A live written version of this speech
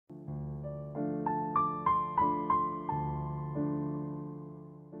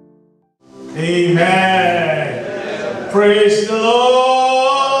Amen. Praise the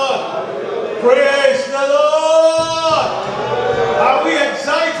Lord. Praise the Lord. Are we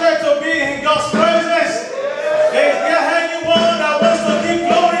excited to be in God's presence? Is there anyone that wants to give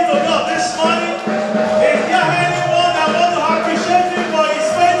glory to God this morning? Is there anyone that wants to appreciate Him for His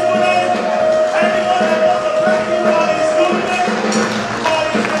faithfulness? Anyone that wants to thank Him for His goodness, for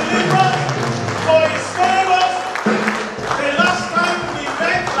His deliverance, for His favors? The last time we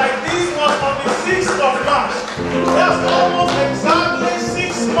met like this was on the 6th of March. That's almost exactly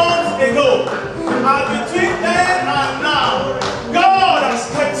 6 months ago. And between then and now, God has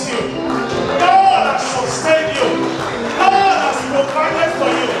kept you. God has sustained you. God has provided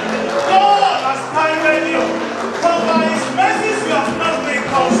for you. God has guided you. For by His mercies you have not been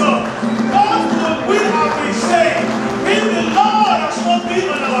consumed. God will have been saved. If the Lord has not been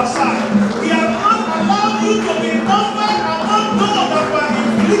on our side, He has not allowed you to be numbered among those that were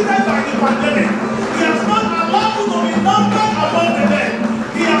inflicted by the pandemic. He has not allowed you to be numbered among the dead.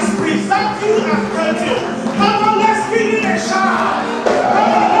 He has preserved you and kept you. Come on, let's give Him a shout.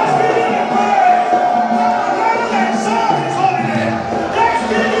 Come on, let's give Him a praise. Come on, let's exalt His holy name. Let's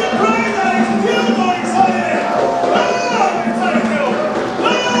give Him praise that is due to His holy name. Lord, we thank you.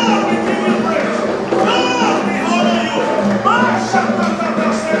 Lord, we give you praise. Lord, we honor you.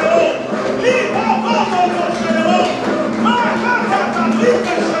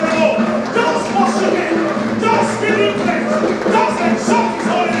 Just worship Him. Just give Him praise. Just exalt His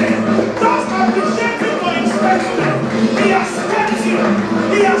holy name. Just appreciate Him for His faithfulness. He has kept you.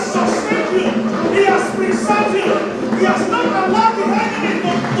 He has sustained you. He has preserved you. He has not allowed the enemy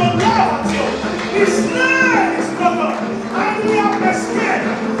to laugh at you. His snare is broken, and we have escaped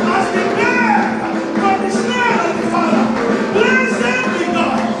as the bird from the snare of the Father. Blessed be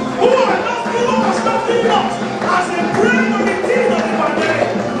God, who has not given us as a prey on the teeth of the pandemic.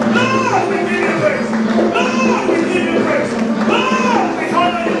 Lord, we give you praise. Lord, we give you praise. Lord, we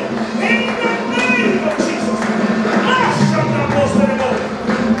honor you. In the name of Jesus.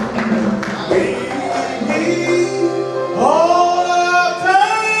 We give all our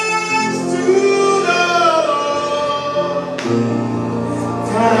thanks to the Lord.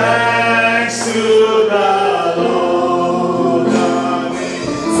 Thanks to the Lord.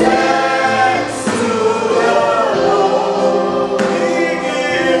 Thanks to the Lord. We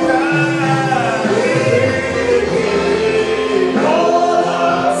give thanks. We give all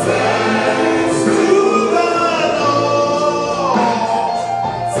our thanks to the Lord.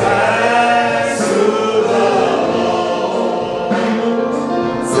 Thanks to the Lord.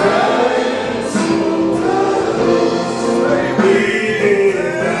 Thanks to the Lord. We give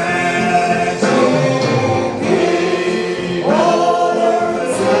thanks. We give all our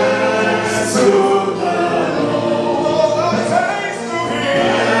thanks to the Lord. Thanks to Him.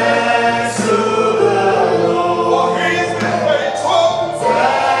 Thanks to the Lord. For He has been faithful.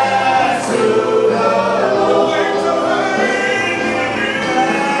 Thanks to the Lord. Lift your hands.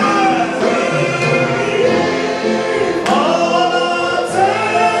 All our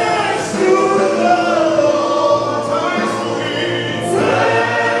thanks to the Lord. Thanks to Him.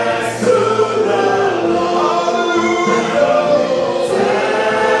 Thanks to the Lord.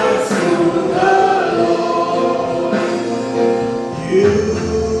 Thanks to the Lord. You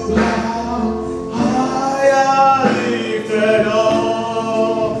high are lifted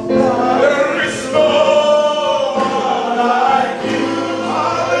up. There is no one like you.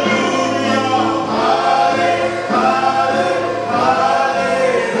 Hallelujah. Hallelujah.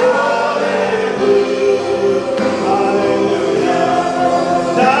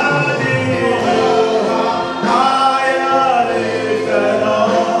 Daddy, high are lifted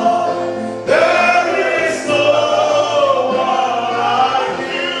up. There is no one like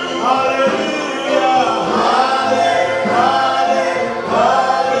you. Hallelujah.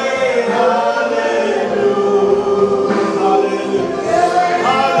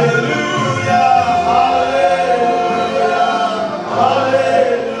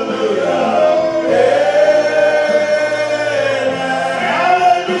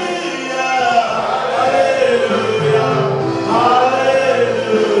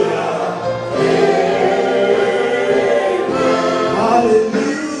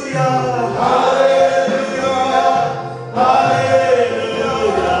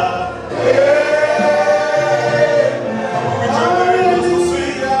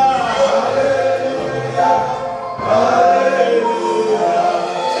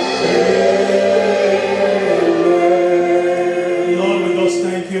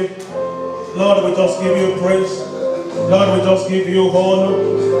 Lord, we just give you praise. Lord, we just give you honor.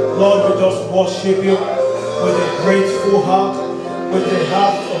 Lord, we just worship you with a grateful heart. with a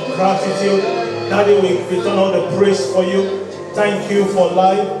heart of gratitude. Daddy, we return all the praise for you. Thank you for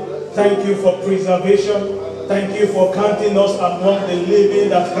life. Thank you for preservation. Thank you for counting us among the living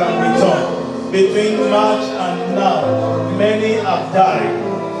that can return. Between March and now, many have died.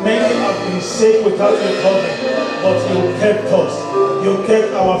 Many have been sick without recovery. But you kept us. You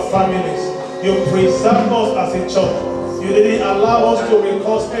kept our families. You preserved us as a church. You didn't allow us to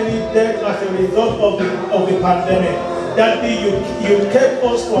cause any death as a result of the pandemic. Daddy, you kept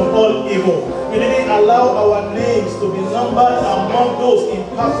us from all evil. You didn't allow our names to be numbered among those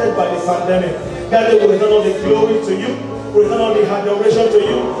impacted by the pandemic. Daddy, we return all the glory to you. We return all the adoration to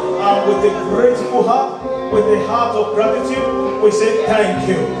you. And with a grateful heart, with a heart of gratitude, we say thank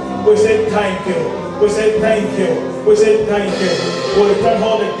you. We say thank you. We say thank you. We say thank you. We return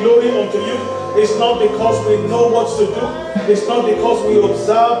all the glory unto you. It's not because we know what to do. It's not because we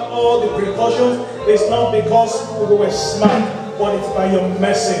observe all the precautions. It's not because we were smart, but it's by your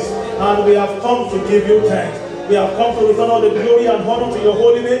mercy. And we have come to give you thanks. We have come to return all the glory and honor to your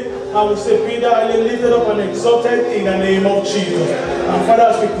holy name. And we say, be thou highly lifted up and exalted in the name of Jesus. And Father,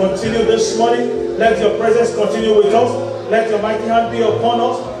 as we continue this morning, let your presence continue with us. Let your mighty hand be upon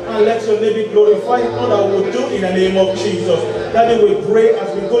us. And let your name be glorified in all that we will do in the name of Jesus. Daddy, we pray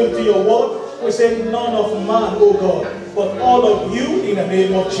as we go into your word. We say, none of man, oh God, but all of you in the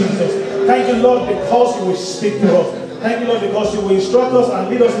name of Jesus. Thank you, Lord, because you will speak to us. Thank you, Lord, because you will instruct us and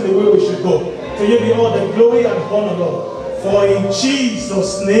lead us in the way we should go. To you be all the glory and honor, Lord. For in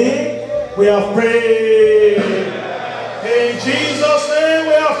Jesus' name we have prayed. In Jesus' name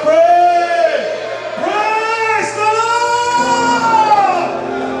we have prayed. Praise the Lord.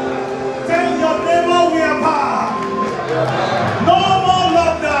 Tell your neighbor we are back. No more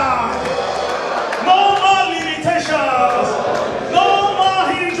lockdown. No more limitations. No more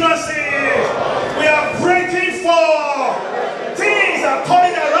hindrances. We are breaking forth. Things are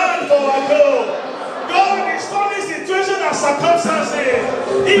turning around for our good. God is turning situations and circumstances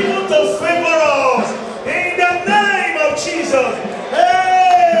even to favor us. In the name of Jesus.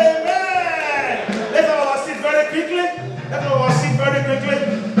 Amen. Let's have our seat very quickly. Let's have our seat very quickly.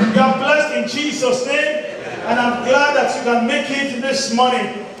 You are blessed in Jesus' name. And I'm glad that you can make it this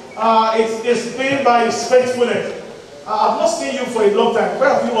morning. It's been by His faithfulness. I've not seen you for a long time.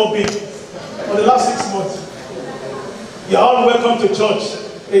 Where have you all been? For the last 6 months. You're all welcome to church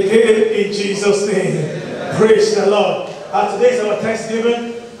again in Jesus' name. Praise the Lord. Today is our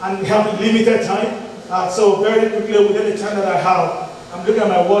Thanksgiving and we have limited time. So very quickly, within the time that I have, I'm looking at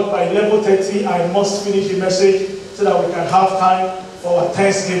my watch. By 11:30, I must finish the message so that we can have time for our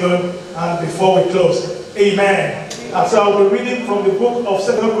Thanksgiving and before we close. Amen. So I will be reading from the book of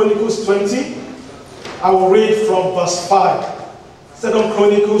 2 Chronicles 20. I will read from verse 5. 2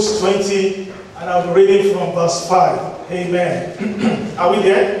 Chronicles 20, and I will be reading from verse 5. Amen. Are we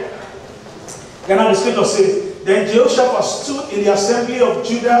there? And now the scripture says, then Jehoshaphat stood in the assembly of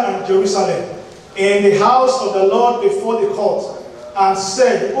Judah and Jerusalem, in the house of the Lord before the court, and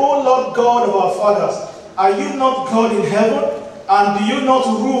said, O Lord God of our fathers, are you not God in heaven? And do you not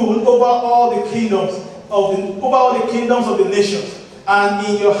rule over all the kingdoms of the nations? And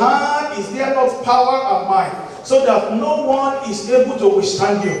in your hand is there not power and might, so that no one is able to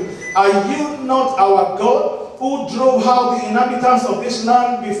withstand you? Are you not our God, who drove out the inhabitants of this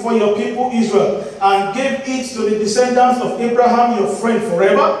land before your people Israel, and gave it to the descendants of Abraham your friend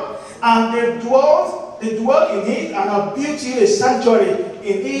forever? And they dwell in it, and have built you a sanctuary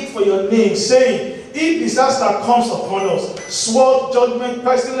in it for your name, saying, if disaster comes upon us, sword, judgment,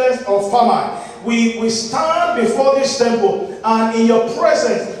 pestilence, or famine, we stand before this temple and in your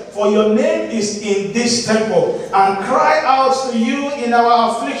presence, for your name is in this temple, and cry out to you in our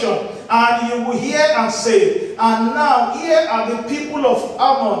affliction, and you will hear and say, and now here are the people of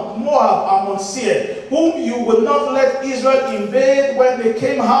Ammon, Moab, and Mount Seir, whom you will not let Israel invade when they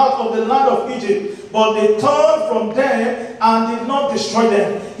came out of the land of Egypt, but they turned from them and did not destroy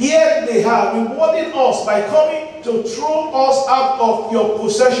them. Here they are, rewarding us by coming to throw us out of your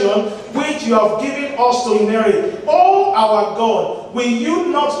possession, which you have given us to inherit. O our God, will you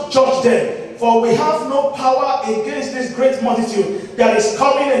not judge them? For we have no power against this great multitude that is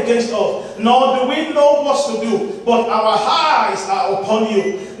coming against us, nor do we know what to do, but our eyes are upon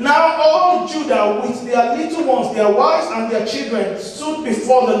you. Now all Judah with their little ones, their wives and their children, stood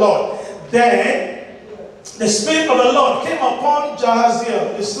before the Lord. Then the Spirit of the Lord came upon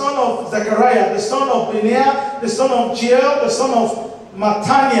Jahaziel, the son of Zechariah, the son of Benaiah, the son of Jeiel, the son of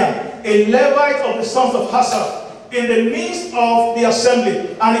Mattaniah, a Levite of the sons of Asaph, in the midst of the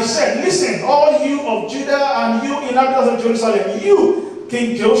assembly. And he said, listen, all you of Judah and you inhabitants of Jerusalem, you,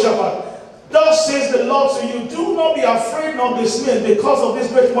 King Jehoshaphat, Thus says the Lord to you, do not be afraid nor dismayed because of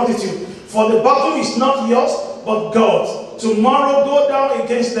this great multitude. For the battle is not yours, but God's. Tomorrow go down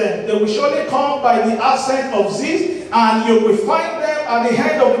against them. They will surely come by the ascent of Ziz, and you will find them at the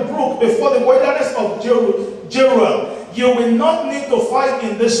head of the brook before the wilderness of Jeruel. You will not need to fight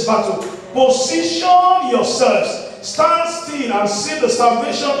in this battle. Position yourselves. Stand still and see the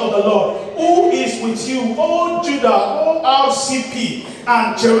salvation of the Lord, who is with you, O Judah, O RCP,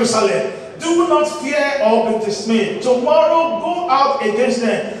 and Jerusalem. Do not fear or be dismayed. Tomorrow go out against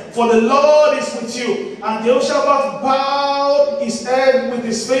them, for the Lord is with you. And Jehoshaphat bowed his head with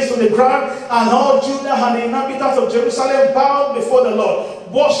his face to the ground, and all Judah and the inhabitants of Jerusalem bowed before the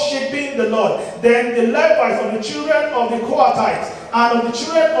Lord, worshipping the Lord. Then the Levites of the children of the Kohathites and of the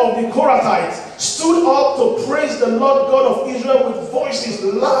children of the Korathites stood up to praise the Lord God of Israel with voices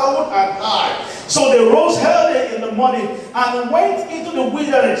loud and high. So they rose early in the morning and went into the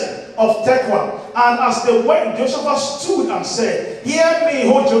wilderness of Tekoa. And as they went, Joshua stood and said, hear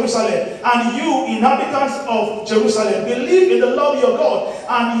me, O Jerusalem, and you inhabitants of Jerusalem, believe in the Lord your God,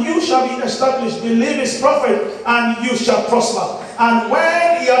 and you shall be established. Believe his prophet, and you shall prosper. And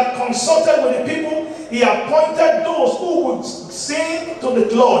when he had consulted with the people, he appointed those who would sing to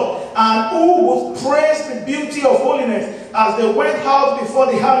the Lord, and who would praise the beauty of holiness, as they went out before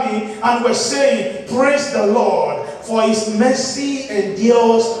the army and were saying, praise the Lord, for his mercy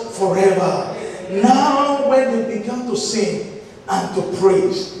endures forever. Now when they began to sing and to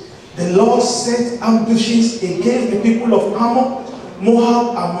praise, the Lord set ambushes against the people of Ammon,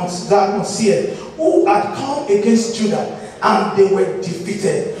 Moab, and Mount Seir, who had come against Judah, and they were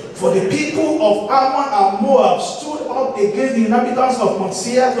defeated. For the people of Ammon and Moab stood up against the inhabitants of Mount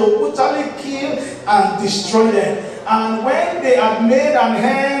Seir to brutally kill and destroy them. And when they had made an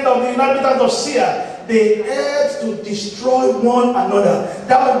end of the inhabitants of Seir, they had to destroy one another.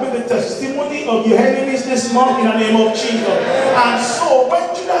 That will be the testimony of your enemies this month in the name of Jesus. And so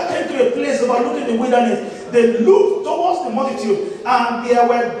when Judah came to a place overlooking the wilderness, they looked towards the multitude, and there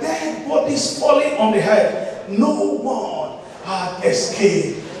were dead bodies falling on the head. No one had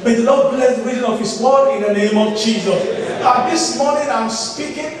escaped. May the Lord bless the reading of his word in the name of Jesus. This morning I'm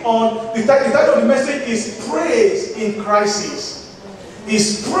speaking on, the title of the message is Praise in Crisis.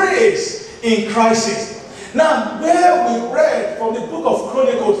 Is praise in crisis. Now, where we read from the book of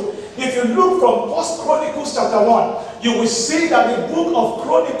Chronicles, if you look from 1 Chronicles chapter 1, you will see that the book of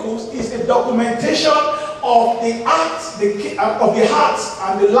Chronicles is a documentation of the acts, of the hearts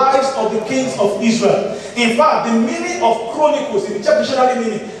and the lives of the kings of Israel. In fact, the meaning of Chronicles, in the church dictionary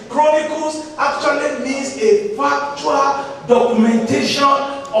meaning, Chronicles actually means a factual documentation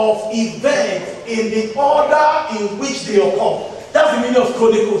of events in the order in which they occur. That's the meaning of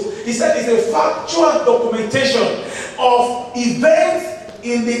Chronicles. He said it's a factual documentation of events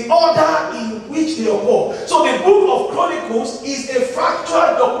in the order in which they occur. So the book of Chronicles is a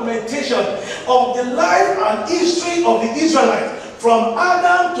factual documentation of the life and history of the Israelites from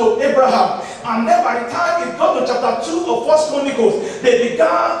Adam to Abraham. And then by the time it got to chapter 2 of 1 Chronicles, they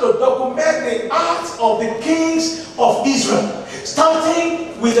began to document the acts of the kings of Israel.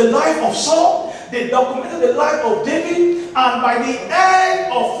 Starting with the life of Saul, they documented the life of David, and by the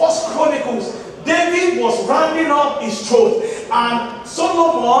end of 1 Chronicles, David was rounding up his throne, and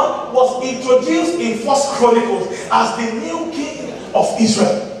Solomon was introduced in 1 Chronicles as the new king of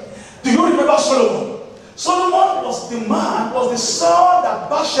Israel. Do you remember Solomon? Solomon was the man, was the son that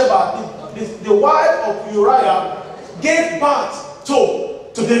Bathsheba, the wife of Uriah, gave birth to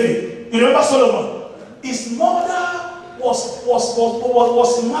David. You remember Solomon? His mother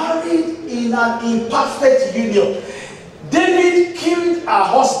was married in an imperfect union. David killed her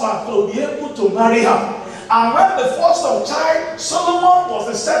husband to be able to marry her. And when the first child, Solomon, was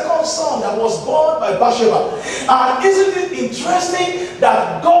the second son that was born by Bathsheba. And isn't it interesting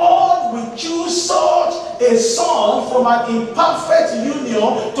that God will choose such a son from an imperfect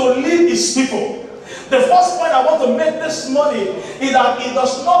union to lead his people? The first point I want to make this morning is that it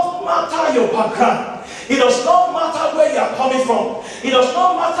does not matter your background. It does not matter where you are coming from. It does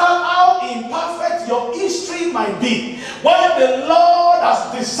not matter how imperfect your history might be. When the Lord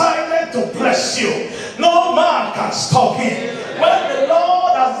has decided to bless you, no man can stop him. When the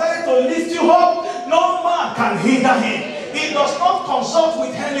Lord has decided to lift you up, no man can hinder him. He does not consult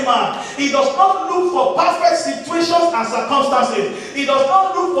with any man. He does not look for perfect situations and circumstances. He does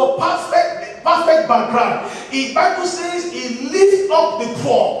not look for perfect background. The Bible says he lifts up the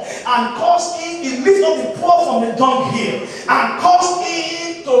poor and he lifts up the poor from the dunghill and caused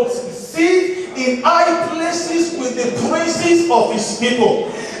him to sit in high places with the praises of his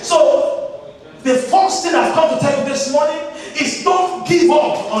people. So the first thing I've come to tell you this morning is don't give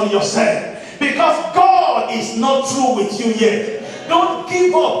up on yourself. because God is not through with you yet. Don't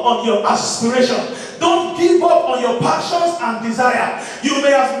give up on your aspiration. Don't give up on your passions and desire. You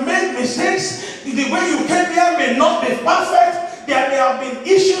may have made mistakes. The way you came here may not be perfect. There may have been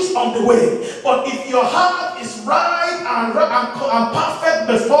issues on the way. But if your heart is right and perfect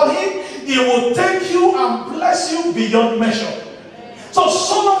before Him, He will take you and bless you beyond measure. So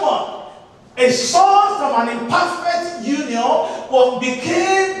Solomon, a son from an imperfect union,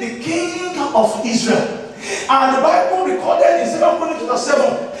 became the king of Israel. And the Bible recorded in 2 Chronicles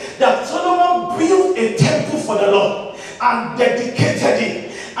 7 that Solomon built a temple for the Lord and dedicated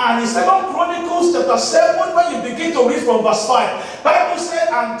it. And in 2 Chronicles chapter 7, when you begin to read from verse 5, Bible said,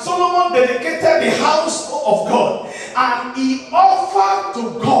 and Solomon dedicated the house of God, and he offered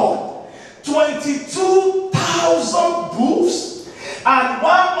to God 22,000 bulls and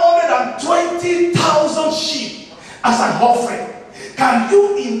 120,000 sheep as an offering. Can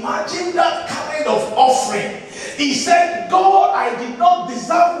you imagine that kind of offering? He said, God, I did not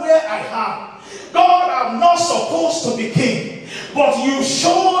deserve where I am. God, I'm not supposed to be king, but you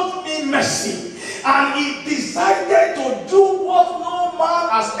showed me mercy. And he decided to do what no man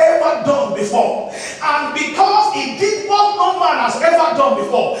has ever done before. And because he did what no man has ever done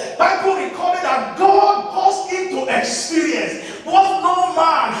before, Bible recorded that God caused him to experience what no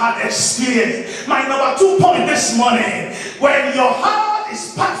man had experienced. My number 2 point this morning: when your heart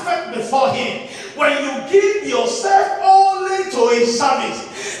is perfect before Him, when you give yourself only to His service,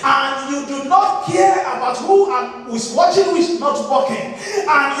 and you do not care about who is watching, who is not watching,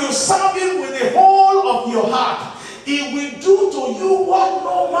 and you serve Him with the whole of your heart, He will do to you what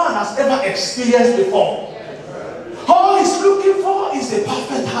no man has ever experienced before. All He's looking for is a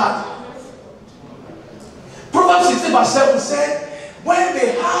perfect heart. Proverbs 16 verse 7 said, when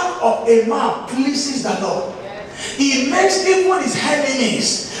the heart of a man pleases the Lord, He makes even his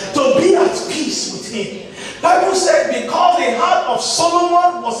enemies to be at peace with him. Bible said because the heart of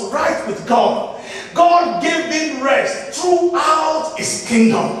Solomon was right with God, God gave him rest throughout his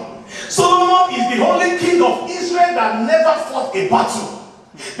kingdom. Solomon is the only king of Israel that never fought a battle,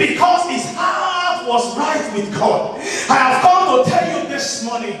 because his heart was right with God. I have come to tell you this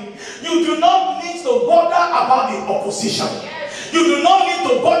morning, you do not need to bother about the opposition. You do not need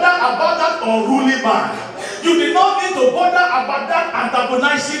to bother about that unruly man. You do not need to bother about that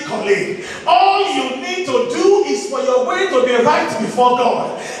antagonizing colleague. All you need to do is for your way to be right before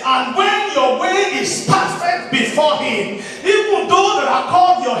God. And when your way is perfect before Him, even those that are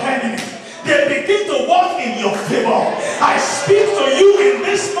called your enemies, they begin to walk in your favor. I speak to you in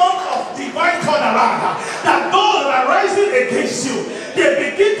this month of divine turnaround, that those that are rising against you, they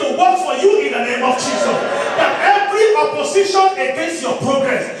begin to work for you in the name of Jesus. That every opposition against your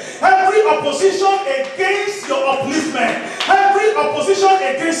progress, every opposition against your upliftment, every opposition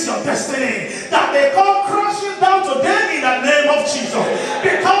against your destiny, that they come crashing down today in the name of Jesus.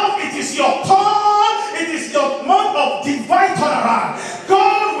 Because it is your turn, it is your month of divine turnaround.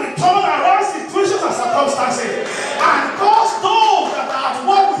 God will turn around situations and circumstances and cause those that are at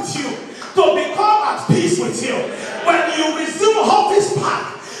war with you to become at peace with you. When you resume office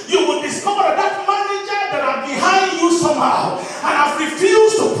back, you will discover that manager that are behind you somehow and have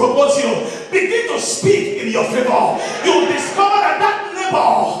refused to promote you begin to speak in your favor. You will discover that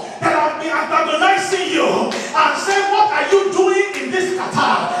neighbor that have been antagonizing you and say, what are you doing in this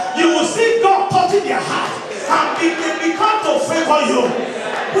Qatar? You will see God touching their heart and they become to favor you.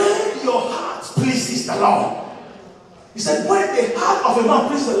 When your heart pleases the Lord, He said, when the heart of a man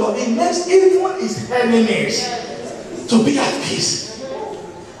pleases the Lord, it makes even his enemies to be at peace.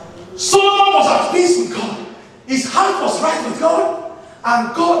 Solomon was at peace with God. His heart was right with God,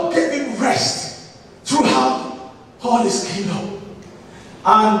 and God gave him rest throughout all his kingdom.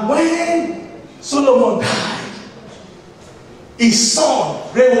 And when Solomon died, his son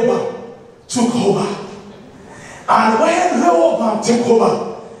Rehoboth took over. And when Rehoboth took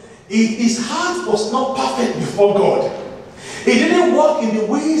over, his heart was not perfect before God. He didn't walk in the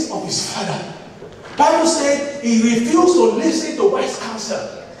ways of his father. Bible said he refused to listen to wise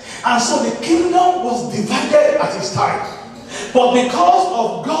counsel. And so the kingdom was divided at his time. But because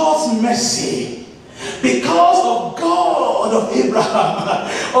of God's mercy, because of God of Abraham,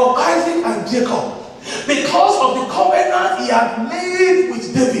 of Isaac and Jacob, because of the covenant He had made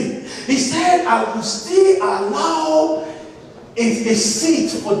with David, He said, I will still allow a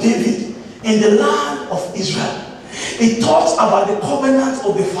seat for David in the land of Israel. He talks about the covenant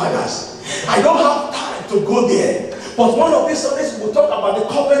of the fathers. I don't have time to go there, but one of these Sundays we'll talk about the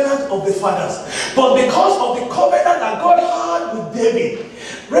covenant of the fathers. But because of the covenant that God had with David,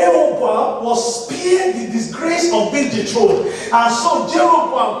 Rehoboth was spared the disgrace of being dethroned. And so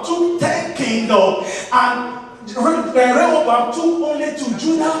Jeroboam took 10 kings know. And Rehoboth took only to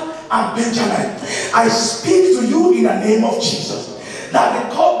Judah and Benjamin. I speak to you in the name of Jesus that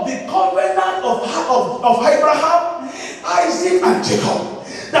the covenant of Abraham, Isaac, and Jacob,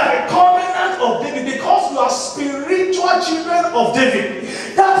 that the covenant of David, because you are spiritual children of David,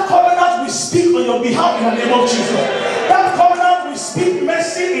 that covenant will speak on your behalf in the name of Jesus. That covenant will speak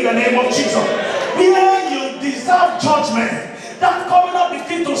mercy in the name of Jesus. Where you deserve judgment, that covenant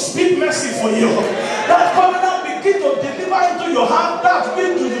begin to speak mercy for you. That covenant begin to deliver into your hand that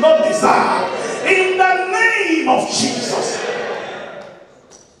which you do not desire. In the name of Jesus.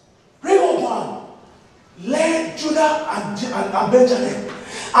 Rehoboth led Judah and Benjamin.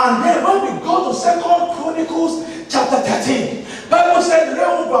 And then when we go to 2 Chronicles chapter 13, Bible said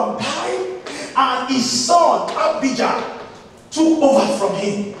Rehoboth died and his son Abijah took over from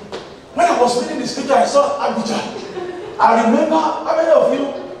him. When I was reading the scripture, I saw Abijah. I remember, how many of you,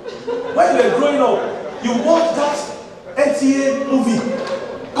 when you were growing up, you watched that NTA movie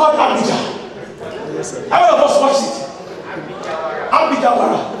called Abijah? Yes, sir. How many of us watched it? Abijah.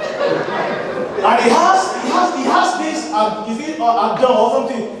 And he has this, is it Adam or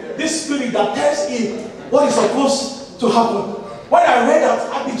something, this spirit that tells him what is supposed to happen. When I read that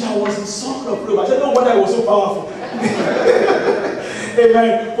Abijah was the son of Rehoboth, I said, no wonder it was so powerful.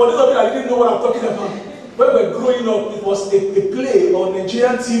 Amen. For those of you that didn't know what I'm talking about, when we were growing up, it was a play on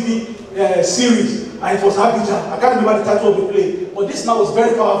Nigerian TV series, and it was Abijah. I can't remember the title of the play, but this man was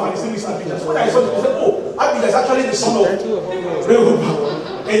very powerful, and his name is Abijah. So when I saw it, I said, oh, Abijah is actually the son of Rehoboth.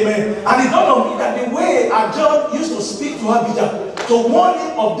 Amen. And it dawned on me that the way John used to speak to Abijah, to warn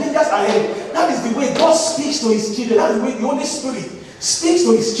him of dangers ahead, that is the way God speaks to his children. That is the way the Holy Spirit speaks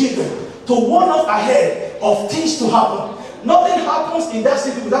to his children, to warn us ahead of things to happen. Nothing happens in that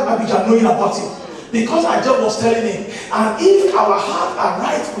city without Abijah knowing about it. Because John was telling him, and if our hearts are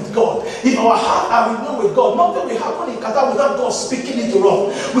right with God, if our hearts are renewed with God, nothing will happen in Qatar without God speaking it to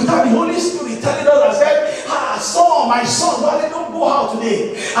us, without the Holy Spirit telling us and saying, son, my son, why don't go out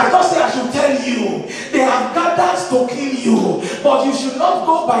today? I just say I should tell you, they have gathered to kill you, but you should not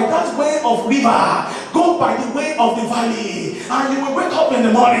go by that way of river, go by the way of the valley, and you will wake up in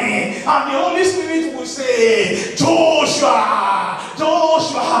the morning, and the Holy Spirit will say, Joshua,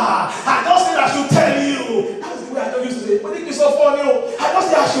 I just said I should tell you. That's the way I don't used to say. But it's so funny. I just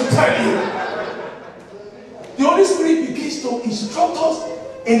said I should tell you. The Holy Spirit begins to instruct us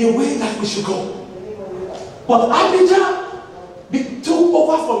in the way that we should go. But Abijah took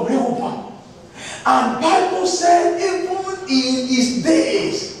over from Rehoboth. And Bible said even in his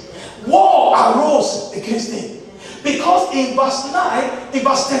days, war arose against him. Because in verse 9, in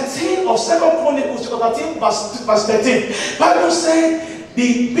verse 13 of 2 Chronicles chapter 13, verse 13, Bible said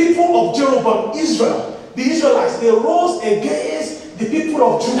the people of Jeroboam, Israel, the Israelites, they rose against the people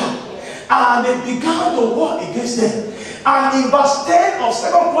of Judah. And they began to war against them. And in verse 10 of 2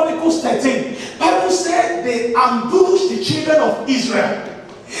 Chronicles 13, Bible said they ambushed the children of Israel.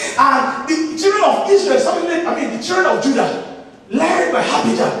 And the children of Israel, the children of Judah, led by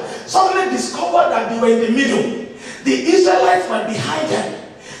Abijah, suddenly discovered that they were in the middle. The Israelites were behind them.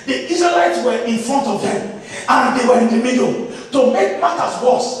 The Israelites were in front of them. And they were in the middle. To make matters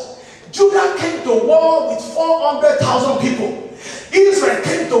worse, Judah came to war with 400,000 people. Israel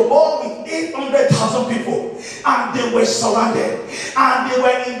came to war with 800,000 people. And they were surrounded. And they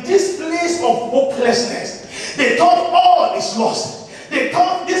were in this place of hopelessness. They thought all is lost. They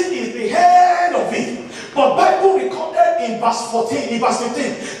thought this is the end of it. But Bible recorded in verse 14, in verse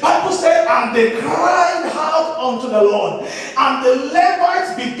 15, Bible said, and they cried out unto the Lord, and the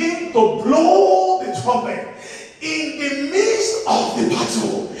Levites began to blow the trumpet in the midst of the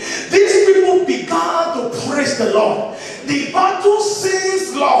battle. These people began to praise the Lord. The battle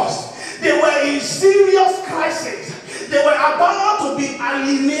seems lost. They were in serious crisis. They were about to be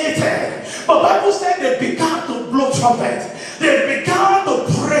alienated. But Bible said they began to blow trumpet. They began to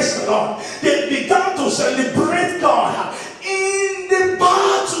praise the Lord. They began to celebrate God in the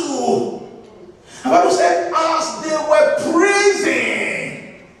battle. And Bible said, as they were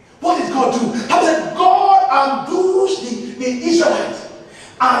praising, what did God do? Bible said, God ambushed the Israelites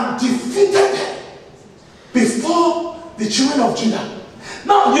and defeated them before the children of Judah.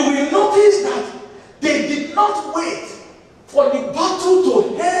 Now you will notice that they did not wait for the battle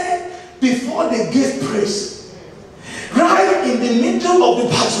to end before they gave praise. Right in the middle of the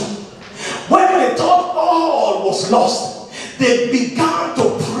battle, when they thought all was lost, they began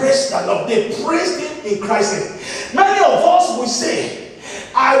to praise the Lord. They praised him in crisis. Many of us will say,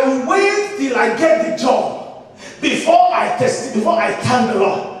 I will wait till I get the job before I thank the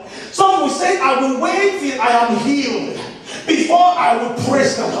Lord. Some will say, I will wait till I am healed before I will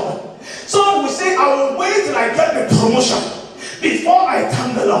praise the Lord. Some will wait till I get the promotion before I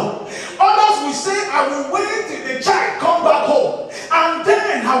thank the Lord. Others will say, I will wait till the child come back home and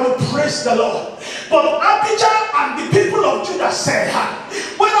then I will praise the Lord. But Abijah and the people of Judah said,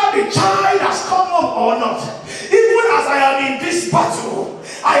 whether the child has come home or not, even as I am in this battle,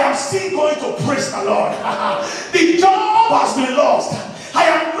 I am still going to praise the Lord. The job has been lost. I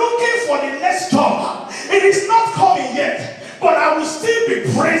am looking for the next job. It is not coming yet, but I will still be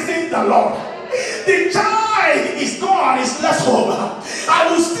praising the Lord. The child is gone, is left home. I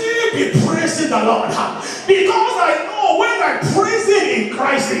will still be praising the Lord, because I know when I praise Him in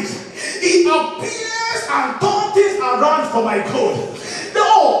crisis, He appears and turns things around for my good.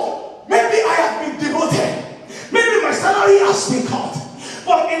 No, maybe I have been devoted, maybe my salary has been cut,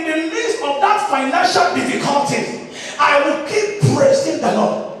 but in the midst of that financial difficulty, I will keep praising the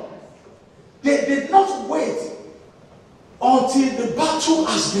Lord. They did not wait until the battle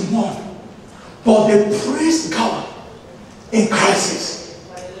has been won, but they praised God in crisis.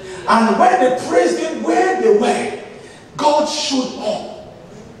 And when they praised Him where they were, God showed up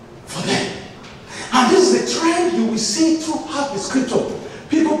for them. And this is a trend you will see throughout the scripture.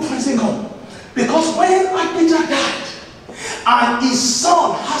 People praising God. Because when Abijah died, and his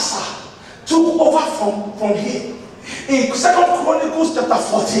son Asa took over from him, in 2 Chronicles chapter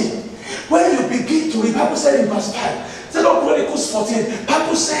 14, when you begin to read, Bible said in verse 5, 2 Chronicles 14,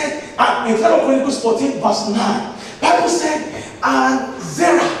 Bible said, in 2 Chronicles 14 verse 9, Bible said, and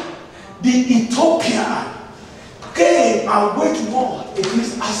Zerah the Ethiopian came and waged war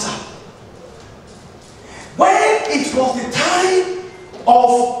against Asa. When it was the time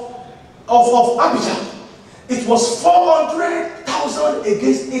of Abijah, it was 400,000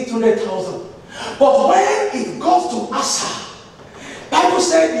 against 800,000. But when it got to Asa, Bible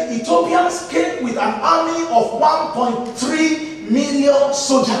said the Ethiopians came with an army of 1.3 million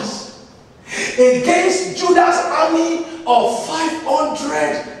soldiers against Judah's army of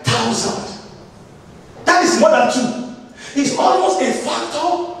 500,000. That is more than 2. It's almost a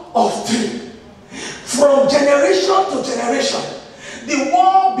factor of 3. From generation to generation, the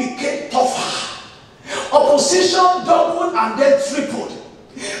war became tougher. Opposition doubled and then tripled.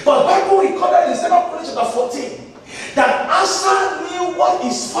 But Bible recorded in 2 Chronicles chapter 14 that Asa knew what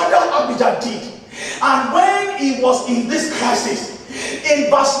his father Abijah did. And when he was in this crisis, in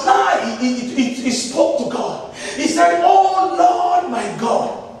verse 9, he spoke to God. He said, oh Lord my God,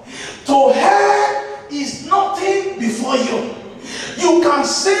 to her is nothing before you. You can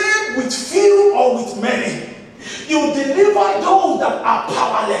save with few or with many. You deliver those that are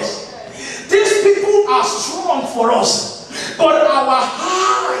powerless. These people are strong for us, but our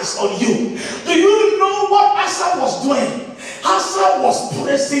eyes on you. Do you know what Asa was doing? Asa was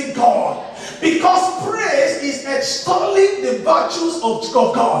praising God. Because praise is extolling the virtues of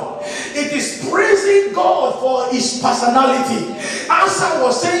God. It is praising God for His personality. Asa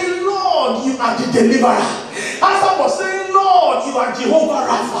was saying, Lord, you are the deliverer. Asa was saying, Lord, you are Jehovah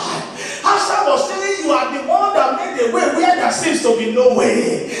Rapha. Asa was saying, you are the one that made a way where there seems to be no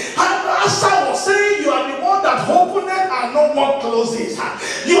way. And Asa was saying, you are the one that opened and no one closes.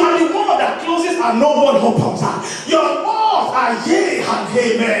 You are the one that closes and no one opens. Your words are yea and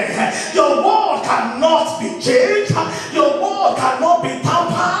amen. Your word cannot be changed. Your word cannot be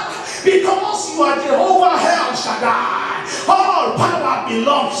tampered, because you are Jehovah El Shaddai. All power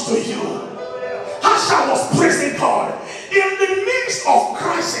belongs to you. Asa was praising God in the midst of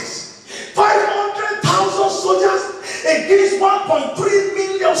crisis. 500,000 soldiers against 1.3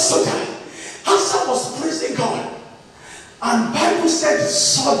 million soldiers. Asa was praising God. And Bible said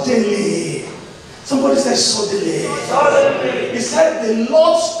suddenly. Somebody said suddenly. Suddenly. He said the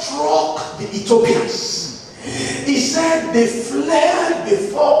Lord struck the Ethiopians. He said they fled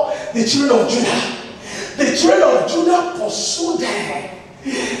before the children of Judah. The children of Judah pursued them.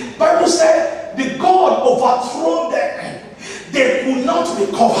 Bible said the God overthrew them. They could not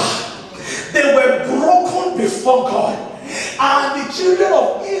recover. They were broken before God. And the children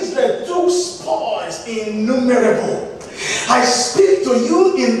of Israel took spoils innumerable. I speak to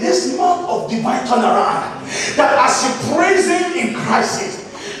you in this month of divine turnaround, that as you praise Him in crisis,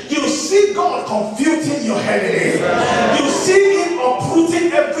 you see God confuting your enemy. You see Him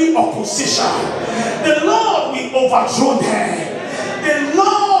uprooting every opposition. The Lord will overthrow them. The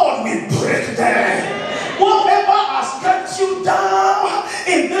Lord will break them. Whatever has kept you down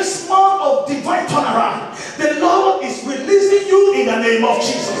in this month of divine turnaround, the Lord is releasing you in the name of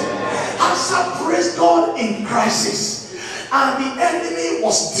Jesus. Asa praised God in crisis, and the enemy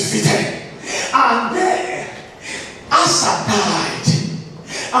was defeated. And then Asa died.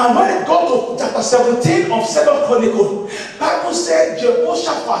 And when it got to chapter 17 of 2 Chronicles, Bible said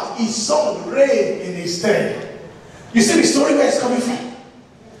Jehoshaphat, his son, reigned in his stead. You see the story where it's coming from?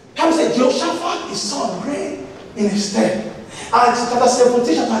 Bible said Jehoshaphat, his son, reigned in his stead. And chapter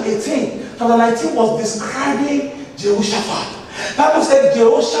 17, chapter 18, chapter 19 was describing Jehoshaphat. Bible said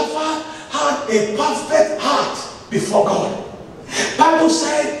Jehoshaphat had a perfect heart before God. Bible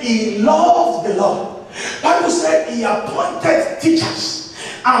said he loved the Lord. Bible said he appointed teachers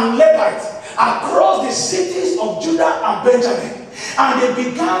and Levites across the cities of Judah and Benjamin. And they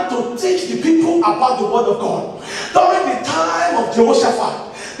began to teach the people about the word of God. During the time of Jehoshaphat,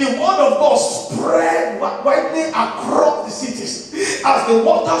 the word of God spread widely across the cities as the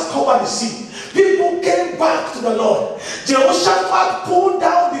waters covered the sea. People came back to the Lord. Jehoshaphat pulled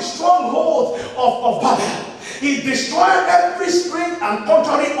down the stronghold of Babel. He destroyed every spring and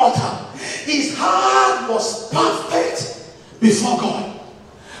contrary altar. His heart was perfect before God.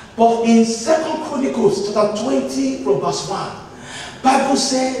 But in 2 Chronicles chapter 20 from verse 1, Bible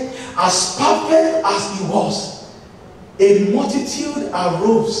said, as perfect as he was, a multitude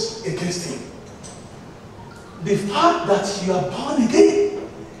arose against him. The fact that you are born again,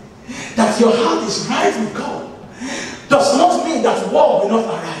 that your heart is right with God, does not mean that war will not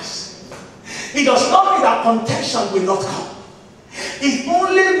arise. It does not mean that contention will not come. It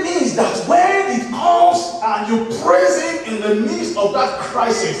only means that when it comes and you praise him in the midst of that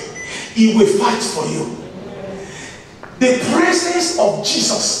crisis, he will fight for you. The presence of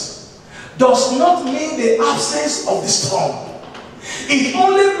Jesus does not mean the absence of the storm. It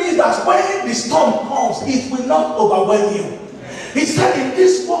only means that when the storm comes, it will not overwhelm you. He said, in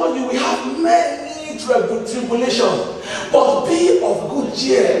this world you will have many tribulations, but be of good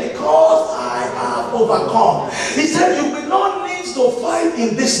cheer, because I have overcome. He said, you will not need to fight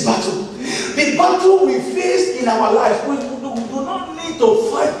in this battle. The battle we face in our life, we do not need to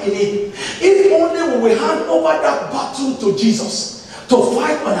fight in it. If only we will hand over that battle to Jesus to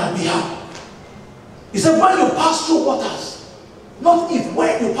fight on our behalf. He said, when you pass through waters, not if,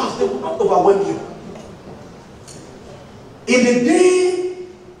 when you pass, they will not overwhelm you. In the day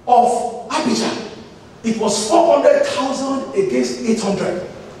of Abijah, it was 400,000 against 800.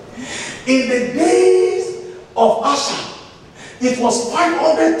 In the days of Asa, it was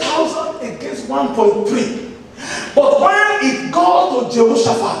 500,000 against 1.3. But when it got to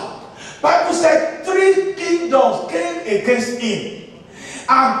Jehoshaphat, Bible said 3 kingdoms came against him.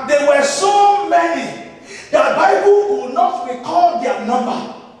 And there were so many that Bible could not record their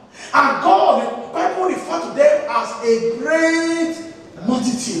number. And God, the Bible referred to them as a great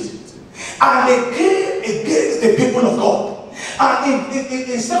multitude. And they came against the people of God. And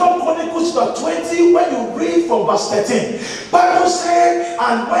in 2 Chronicles chapter 20, when you read from verse 13, Bible said,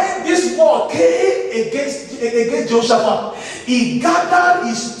 and when this war came against Jehoshaphat, he gathered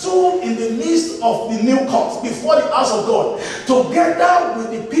his stood in the midst of the new court before the house of God, together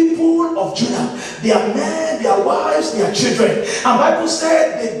with the people of Judah, their men, their wives, their children. And Bible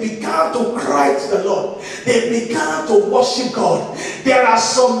said they began to cry to the Lord. They began to worship God. There are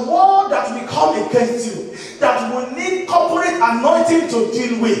some war that will come against you that will need corporate anointing to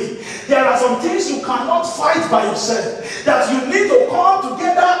deal with. There are some things you cannot fight by yourself, that you need to come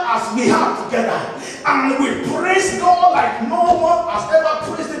together as we have together. And we praise God like no one has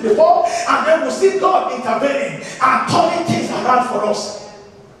ever praised him before, and then we'll see God intervening and turning things around for us.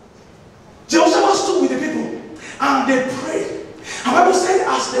 Jehoshaphat stood with the people and they prayed. And Bible said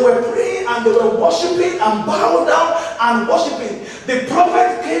as they were praying and they were worshiping and bowed down and worshiping, the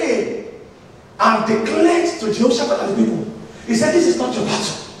prophet came and declared to Jehoshaphat and the people, he said, this is not your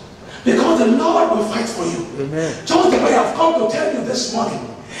battle, because the Lord will fight for you. Amen. Just the way I've come to tell you this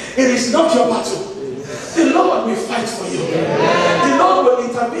morning, it is not your battle. The Lord will fight for you. Amen. The Lord will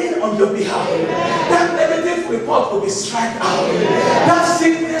intervene on your behalf. Amen. That negative report will be struck out. Amen. That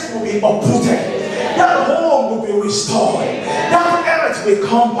sickness will be uprooted. Amen. That home will be restored. Amen. That earth will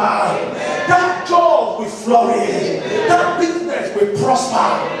come back. Amen. That job will flourish. Amen. That business will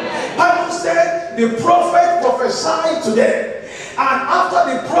prosper. Bible said the prophet prophesied to them. And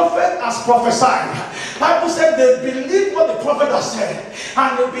after the prophet has prophesied, Bible said they believed what the prophet has said.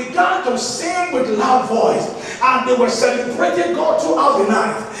 And they began to sing with loud voice. And they were celebrating God throughout the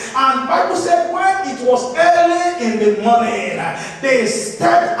night. And Bible said when it was early in the morning, they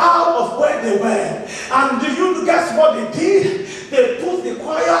stepped out of where they were. And do you guess what they did? They put the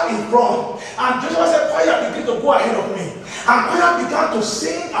choir in front. And Joshua said, choir, begin to go ahead of me. And choir began to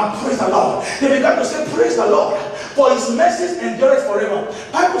sing and praise the Lord. They began to say, praise the Lord, for his mercies endureth forever.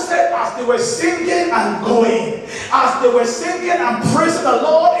 Bible said as they were singing and going, as they were singing and praising the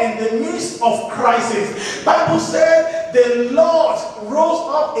Lord in the midst of crisis, Bible said the Lord rose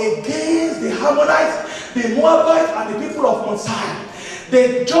up against the Ammonites, the Moabites, and the people of Mount Sinai.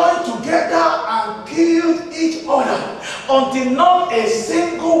 They joined together and killed each other until not a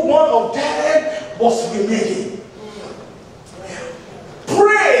single one of them was remaining.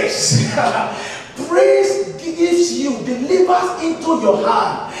 Praise. Praise gives you, delivers into your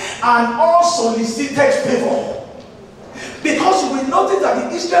hand, and also solicited favor. Because you will notice that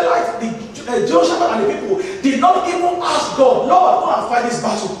the Israelites, the Joshua and the people did not even ask God, Lord, go and fight this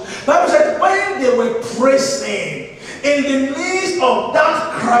battle. The Bible said when they were praising, in the midst of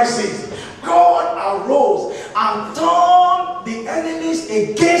that crisis, God arose and turned the enemies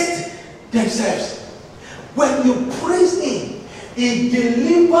against themselves. When you praise Him, He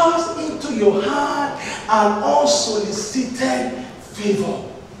delivers into your hand an unsolicited favor.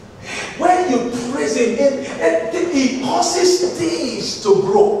 When you praise Him, it causes things to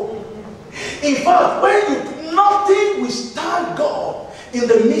grow. In fact, nothing will stand God in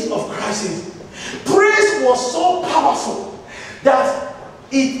the midst of crisis. Praise was so powerful that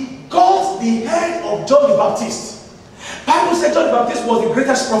it got the head of John the Baptist. Bible said John the Baptist was the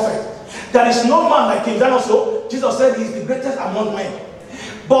greatest prophet. There is no man like him. Then also, Jesus said he is the greatest among men.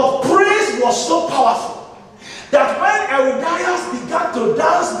 But praise was so powerful that when Herodias began to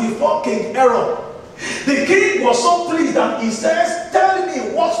dance before King Herod, the king was so pleased that he says, tell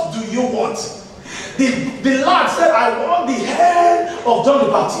me, what do you want? The lad said, I want the head of John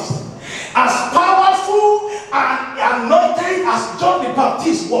the Baptist. As powerful and anointed as John the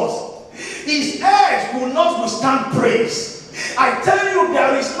Baptist was, his head will not withstand praise. I tell you,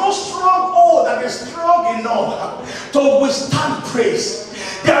 there is no stronghold that is strong enough to withstand praise.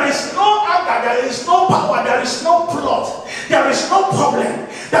 There is no anger, there is no power, there is no plot, there is no problem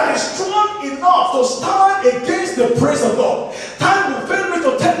that is strong enough to stand against the praise of God. Time will fail me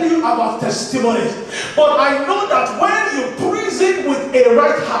to tell you about testimonies, but I know that when you praise Him with a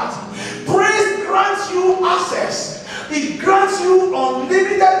right heart, praise grants you access. It grants you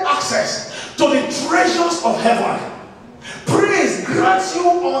unlimited access to the treasures of heaven. Praise grants you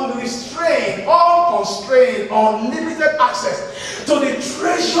unrestrained, unconstrained, unlimited access to the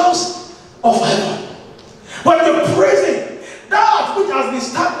treasures of heaven. When you're praising, that which has been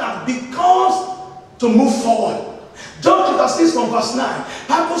stagnant becomes to move forward. John chapter 6 from verse 9,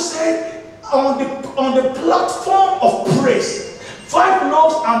 Bible said, on the platform of praise, 5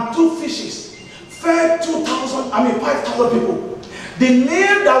 loaves and 2 fishes fed 5,000 people. The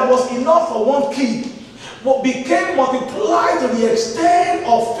meal that was enough for one kid became multiplied to the extent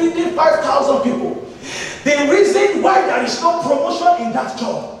of feeding 5,000 people. The reason why there is no promotion in that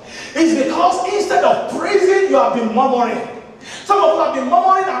job is because instead of praising, you have been murmuring. Some of you have been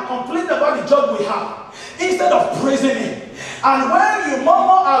murmuring and complaining about the job we have instead of praising Him. And when you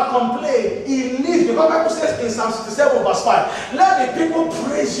murmur and complain, He leaves. Because the Bible says in Psalm 67 verse 5, let the people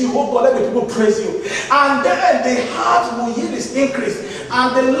praise you, oh God, let the people praise you. And then the heart will yield its increase,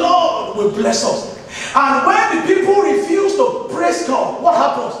 and the Lord will bless us. And when the people refuse to praise God, what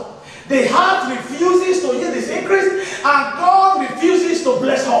happens? The heart refuses to yield its increase, and God refuses to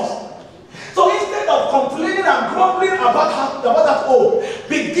bless us. So instead of complaining and grumbling about that hope,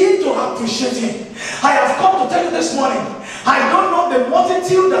 begin to appreciate Him. I have come to tell you this morning, I don't know the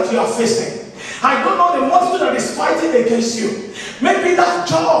multitude that you are facing. I don't know the multitude that is fighting against you. Maybe that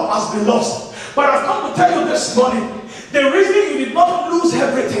job has been lost. But I've come to tell you this morning, the reason you did not lose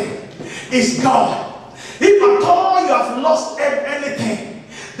everything is God. If at all you have lost anything,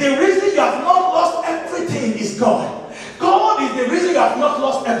 the reason you have not lost everything is God. God is the reason you have not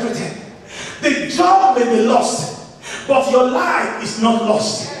lost everything. The job may be lost, but your life is not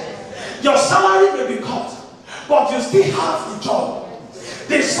lost. Your salary may be cut, but you still have the job.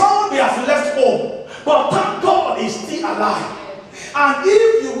 The son may have left home, but thank God is still alive. And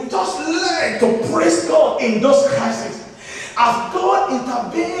if you will just learn to praise God in those crises, as God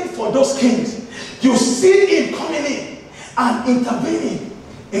intervened for those kings, you see Him coming in and intervening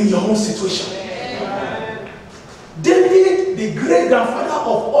in your own situation. David, the great grandfather of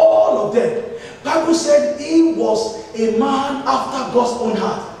all of them, Bible said he was a man after God's own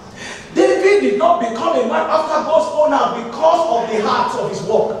heart. David did not become a man after God's own heart because of the heart of his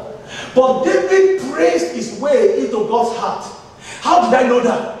work. But David praised his way into God's heart. How did I know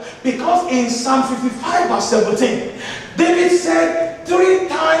that? Because in Psalm 55 verse 17, David said, 3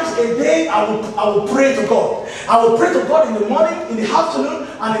 times a day I will pray to God. I will pray to God in the morning, in the afternoon,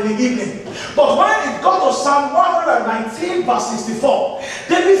 and in the evening. But when it got to Psalm 119 verse 64,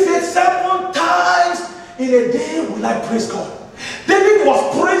 David said, 7 times in a day will I praise God. David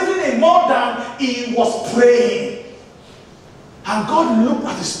was praising Him more than he was praying. And God looked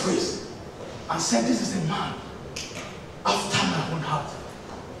at his praise and said, this is a man after my own heart.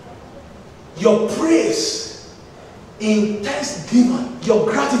 Your praise in thanksgiving, your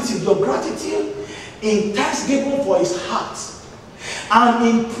gratitude in thanksgiving for his heart and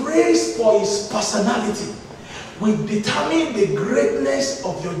in praise for his personality will determine the greatness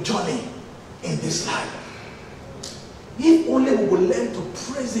of your journey in this life. If only we will learn to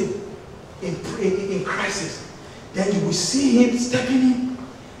praise him in crisis, then you will see him stepping in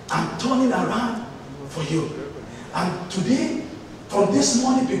and turning around for you. And today, from this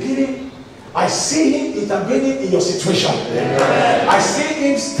morning beginning, I see him intervening in your situation. Amen. I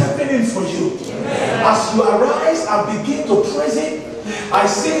see him stepping in for you. Amen. As you arise and begin to praise him, I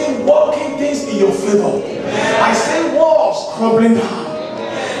see him working things in your favor. Amen. I see walls crumbling down.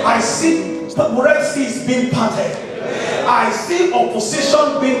 Amen. I see red seas being parted. Amen. I see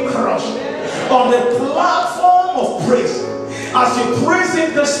opposition being crushed. Amen. On the platform of praise. As you praise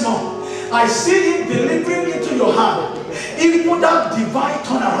him this morning, I see him delivering into your hand even that divine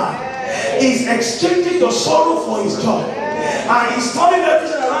turnaround. He's exchanging your sorrow for his joy. And he's turning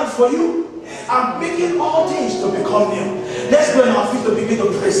everything around for you and making all things to become new. Let's bend our feet to begin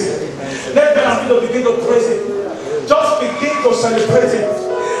to praise him. Let's bend our feet to begin to praise him. Just begin to celebrate him.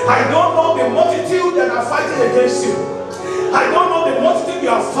 I don't know the multitude that are fighting against you. I don't know the multitude you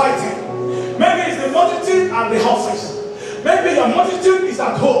are fighting. Maybe it's the multitude at the office. Maybe your multitude is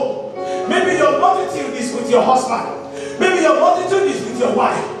at home. Maybe your multitude is with your husband. Maybe your multitude is with your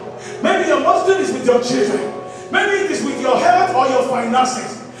wife. Maybe your multitude is with your children. Maybe it is with your health or your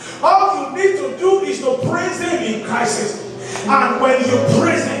finances. All you need to do is to praise him in crisis. And when you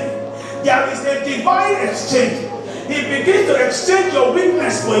praise him, there is a divine exchange. He begins to exchange your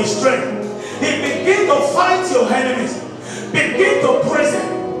weakness for his strength. He begins to fight your enemies. Begin to praise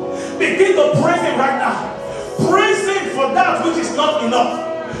him. Begin to praise him right now. Praise him for that which is not enough.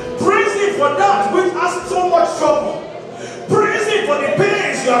 Praise him for that which has so much trouble. Praise him for the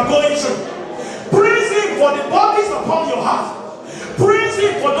pains you are going through. Praise him for the bodies upon your heart. Praise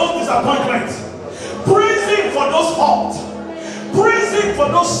him for those disappointments. Praise him for those faults. Praise him for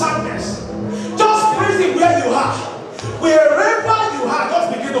those sadness. Just praise him where you are. Wherever you are,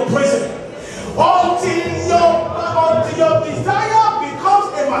 just begin to praise him. Until your desire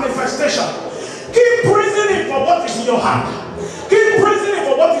becomes a manifestation. Keep praising him for what is in your hand. Keep praising him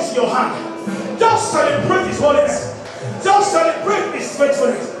for what is in your hand. Just celebrate his holiness. Just celebrate his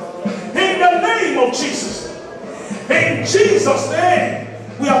faithfulness. In the name of Jesus. In Jesus' name,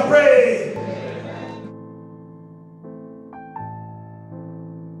 we are praying.